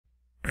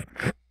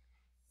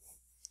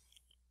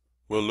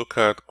We'll look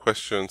at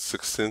questions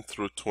 16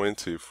 through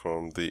 20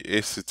 from the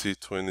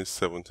ACT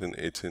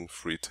 2017-18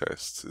 free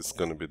test. It's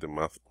going to be the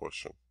math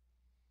portion.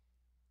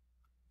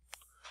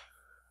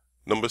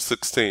 Number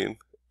 16,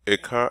 a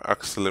car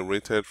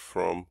accelerated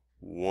from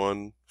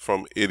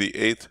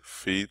 88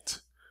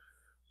 feet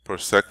per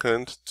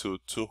second to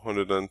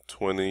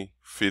 220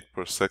 feet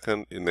per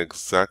second in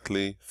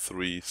exactly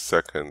 3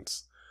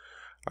 seconds.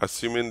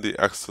 Assuming the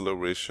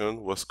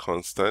acceleration was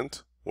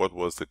constant, what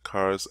was the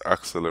car's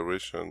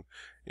acceleration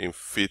in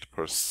feet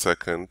per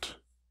second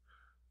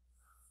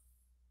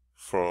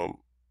from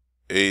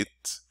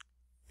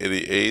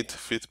 88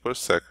 feet per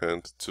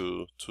second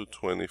to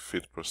 220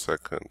 feet per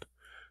second?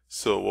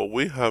 So what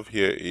we have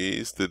here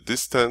is the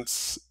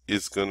distance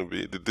is going to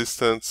be the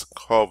distance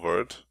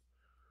covered,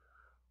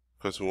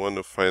 because we want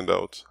to find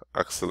out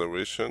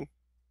acceleration.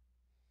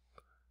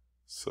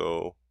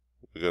 So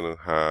we're going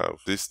to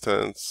have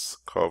distance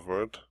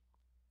covered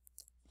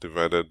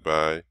divided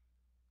by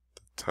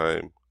the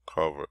time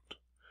covered.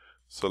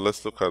 So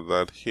let's look at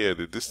that here.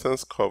 The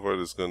distance covered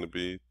is going to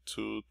be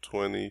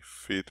 220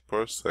 feet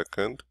per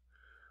second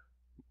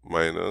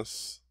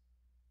minus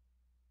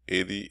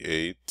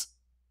 88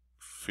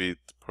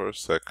 feet per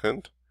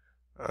second,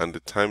 and the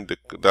time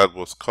that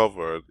was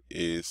covered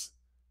is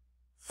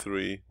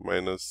 3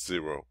 minus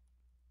 0.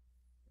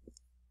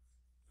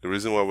 The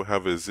reason why we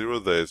have a 0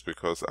 there is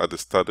because at the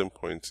starting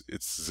point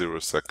it's 0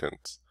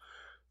 seconds.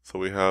 So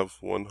we have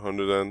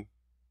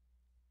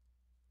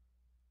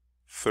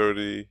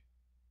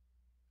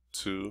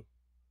 132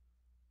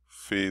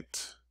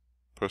 feet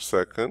per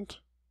second.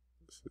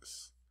 This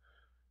is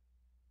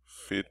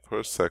feet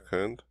per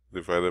second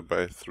divided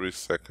by 3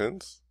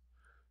 seconds.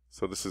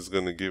 So this is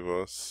going to give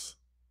us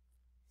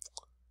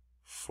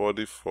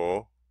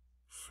 44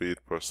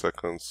 feet per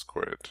second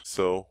squared.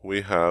 So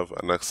we have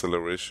an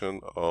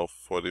acceleration of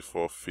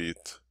 44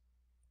 feet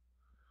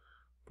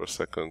per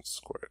second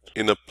squared.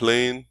 In a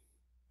plane,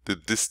 the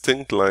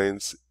distinct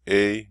lines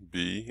A,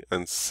 B,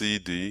 and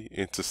CD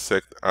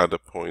intersect at a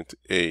point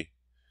A,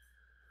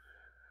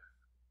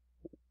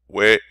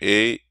 where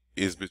A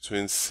is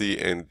between C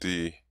and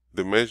D.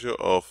 The measure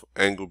of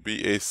angle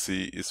BAC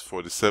is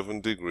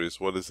 47 degrees.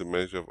 What is the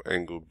measure of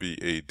angle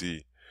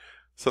BAD?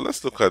 So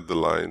let's look at the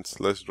lines.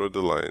 Let's draw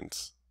the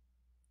lines.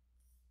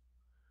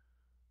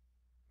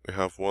 We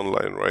have one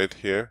line right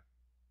here,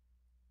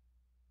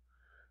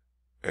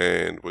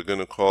 and we're going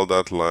to call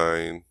that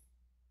line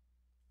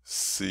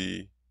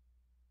C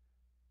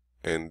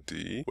and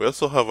D. We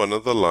also have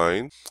another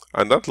line,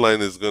 and that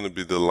line is going to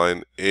be the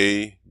line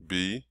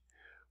AB,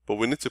 but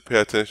we need to pay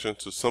attention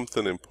to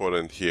something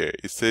important here.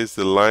 It says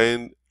the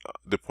line,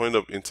 the point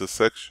of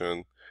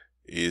intersection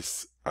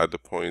is at the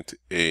point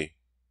A.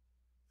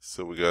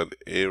 So we got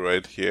A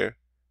right here,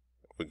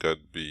 we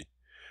got B.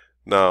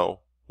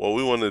 Now, what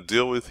we want to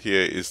deal with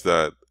here is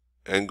that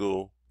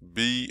angle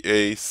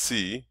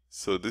BAC,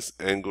 so this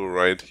angle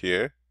right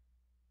here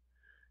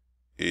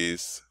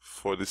is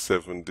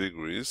 47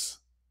 degrees.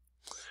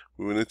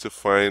 We will need to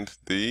find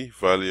the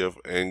value of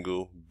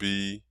angle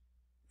BAD.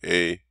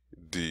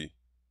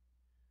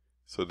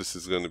 So this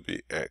is going to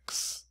be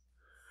X.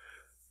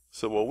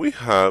 So what we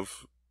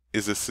have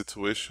is a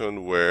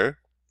situation where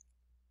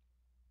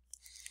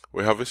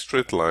we have a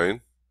straight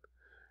line,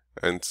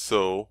 and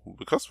so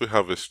because we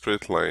have a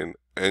straight line,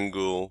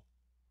 angle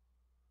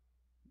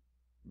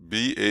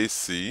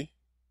BAC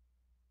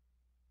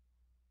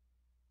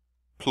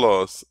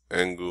plus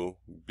angle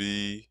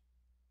BAD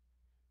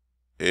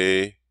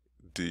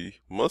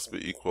must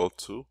be equal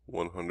to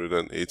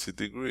 180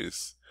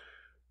 degrees.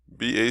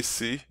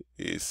 BAC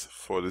is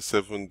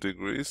 47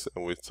 degrees,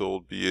 and we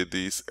told BAD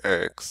is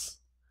X.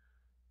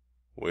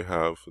 We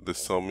have the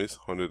sum is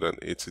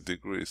 180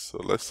 degrees. So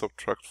let's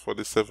subtract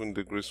 47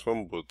 degrees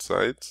from both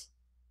sides,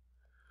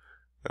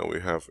 and we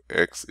have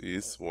X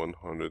is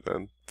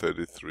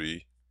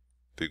 133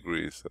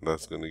 degrees, and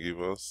that's going to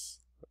give us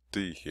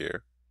D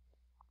here.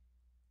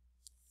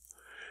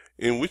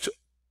 In which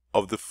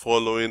of the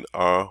following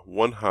are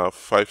 1/2,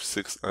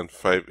 5/6, and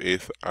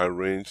 5/8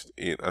 arranged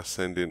in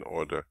ascending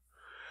order?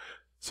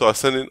 So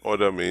ascending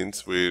order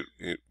means we're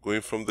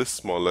going from the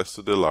smallest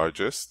to the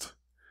largest.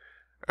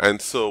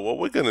 And so what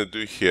we're going to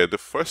do here, the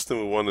first thing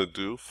we want to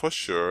do for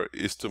sure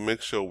is to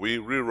make sure we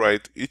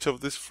rewrite each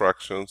of these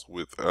fractions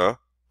with a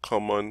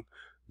common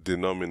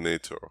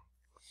denominator.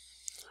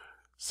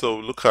 So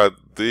look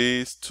at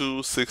these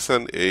 2, 6,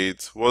 and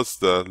 8. What's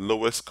the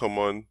lowest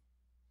common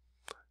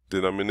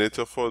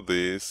denominator for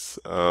this?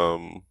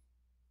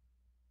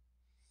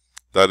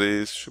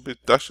 That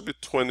should be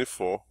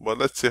 24, but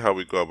let's see how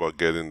we go about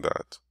getting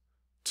that.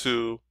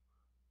 2,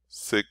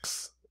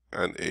 6,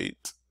 and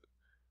 8.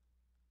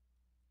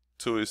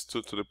 2 is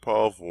 2 to the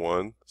power of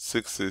 1,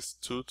 6 is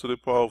 2 to the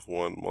power of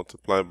 1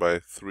 multiplied by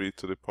 3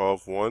 to the power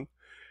of 1,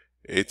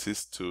 8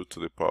 is 2 to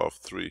the power of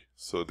 3.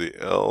 So the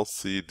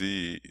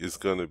LCD is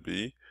going to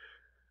be,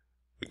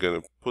 we're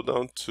going to put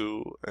down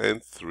 2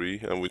 and 3,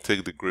 and we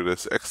take the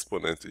greatest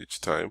exponent each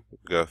time. We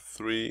got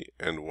 3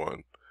 and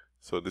 1.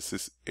 So this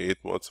is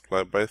 8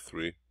 multiplied by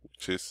 3,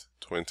 which is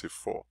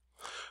 24.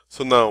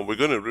 So now we're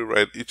going to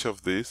rewrite each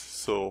of these.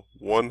 So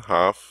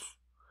 1/2,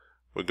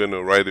 we're going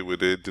to write it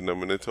with a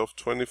denominator of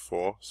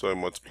 24. So I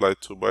multiply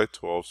 2 by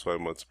 12. So I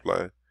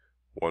multiply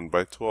 1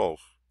 by 12.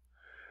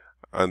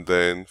 And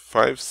then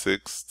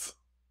 5/6,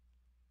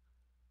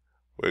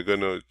 we're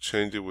going to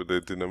change it with a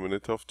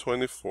denominator of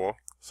 24.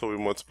 So we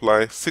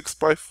multiply 6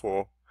 by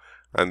 4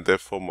 and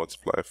therefore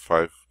multiply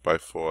 5 by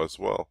 4 as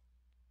well.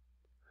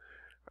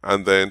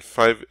 And then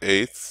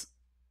 5/8,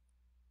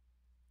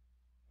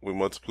 we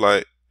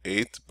multiply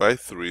 8 by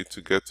 3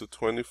 to get to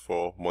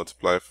 24,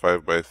 multiply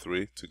 5 by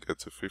 3 to get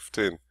to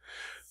 15.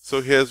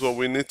 So here's what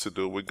we need to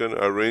do. We're going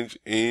to arrange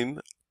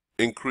in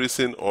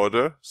increasing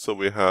order. So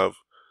we have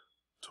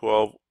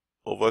 12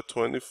 over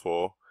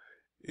 24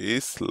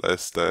 is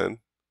less than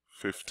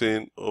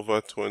 15 over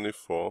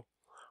 24,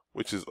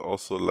 which is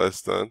also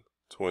less than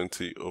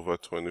 20 over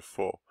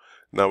 24.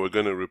 Now we're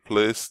going to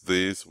replace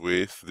these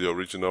with the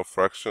original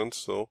fraction.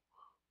 So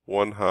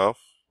 1/2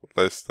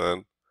 less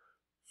than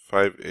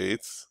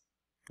 5/8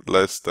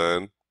 less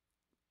than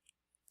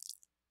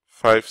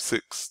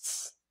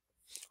 5/6.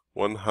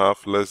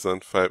 1/2 less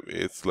than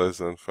 5/8 less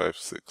than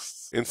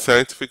 5/6. In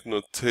scientific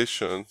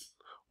notation,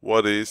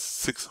 what is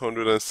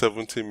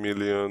 670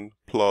 million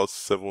plus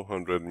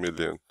 700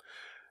 million?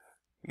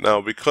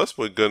 Now, because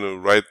we're going to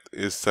write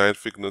a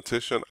scientific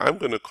notation, I'm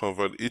going to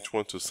convert each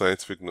one to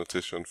scientific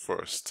notation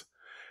first.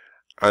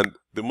 And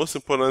the most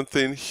important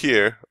thing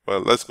here, well,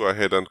 let's go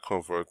ahead and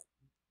convert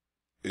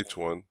each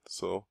one.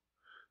 So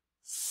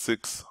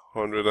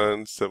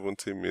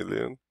 670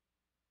 million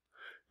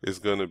is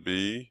going to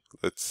be,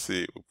 let's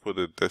see, we put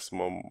a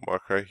decimal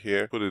marker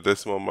here. Put a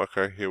decimal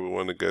marker here. We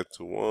want to get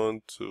to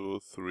 1, 2,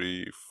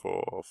 3,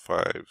 4,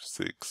 5,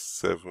 6,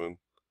 7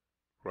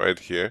 right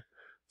here.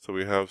 So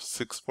we have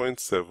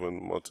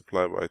 6.7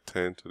 multiplied by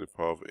 10 to the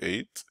power of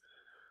 8.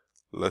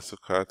 Let's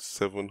look at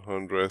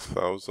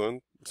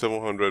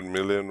 700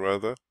 million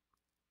rather.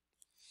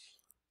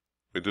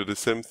 We do the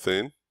same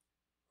thing.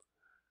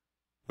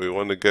 We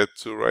want to get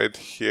to right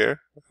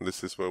here, and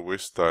this is where we're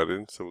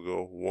starting. So we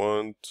go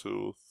 1,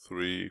 2,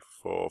 3,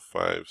 4,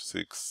 5,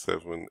 6,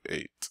 7,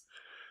 8.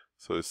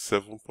 So it's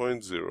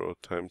 7.0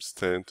 times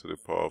 10 to the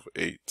power of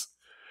 8.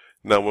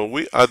 Now when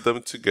we add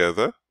them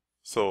together,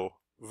 so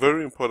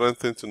very important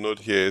thing to note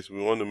here is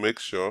we want to make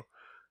sure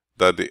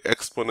that the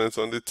exponents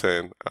on the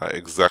 10 are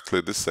exactly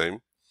the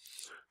same.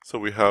 So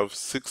we have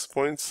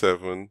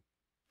 6.7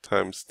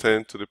 times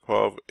 10 to the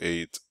power of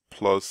 8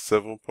 plus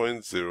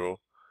 7.0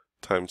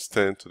 times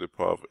 10 to the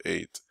power of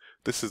 8.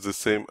 This is the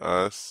same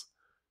as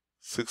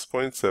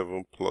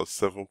 6.7 plus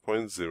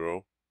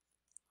 7.0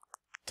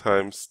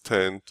 times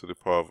 10 to the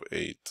power of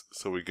 8.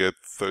 So we get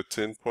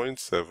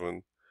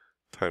 13.7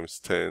 times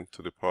 10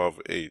 to the power of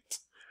 8.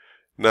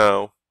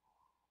 Now,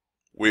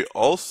 we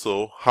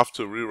also have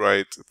to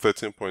rewrite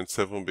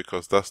 13.7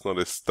 because that's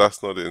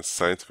not in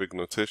scientific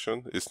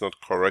notation. It's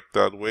not correct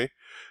that way.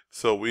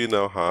 So we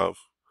now have,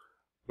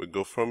 we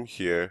go from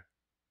here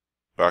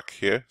back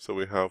here. So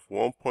we have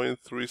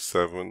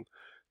 1.37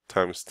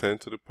 times 10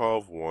 to the power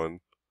of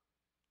 1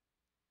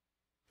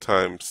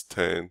 times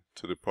 10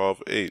 to the power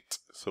of 8.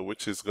 So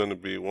which is going to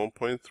be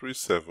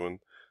 1.37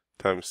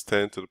 times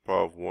 10 to the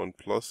power of 1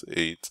 plus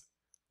 8,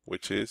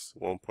 which is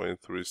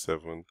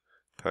 1.37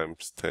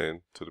 times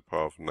 10 to the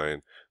power of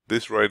 9.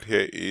 This right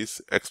here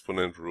is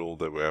exponent rule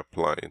that we're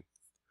applying.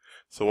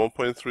 So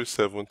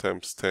 1.37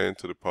 times 10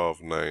 to the power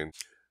of 9.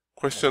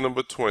 Question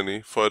number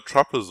 20. For a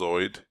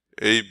trapezoid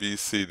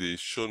ABCD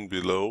shown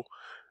below,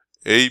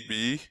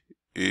 AB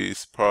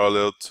is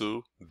parallel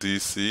to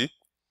DC.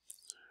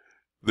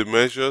 The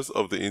measures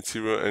of the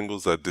interior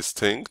angles are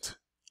distinct,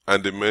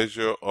 and the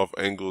measure of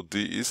angle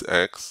D is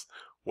X.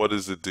 What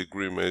is the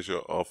degree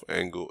measure of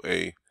angle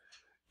A?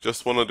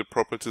 Just one of the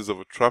properties of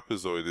a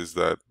trapezoid is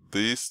that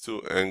these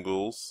two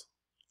angles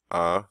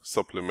are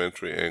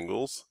supplementary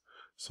angles.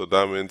 So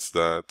that means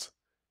that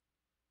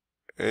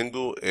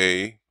angle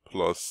A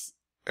plus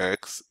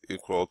X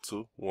equal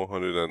to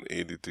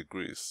 180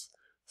 degrees.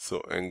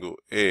 So angle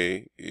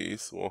A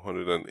is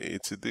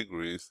 180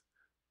 degrees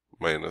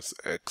minus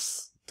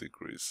X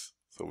degrees.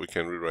 So we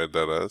can rewrite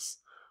that as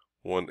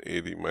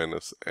 180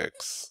 minus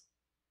X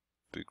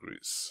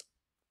degrees.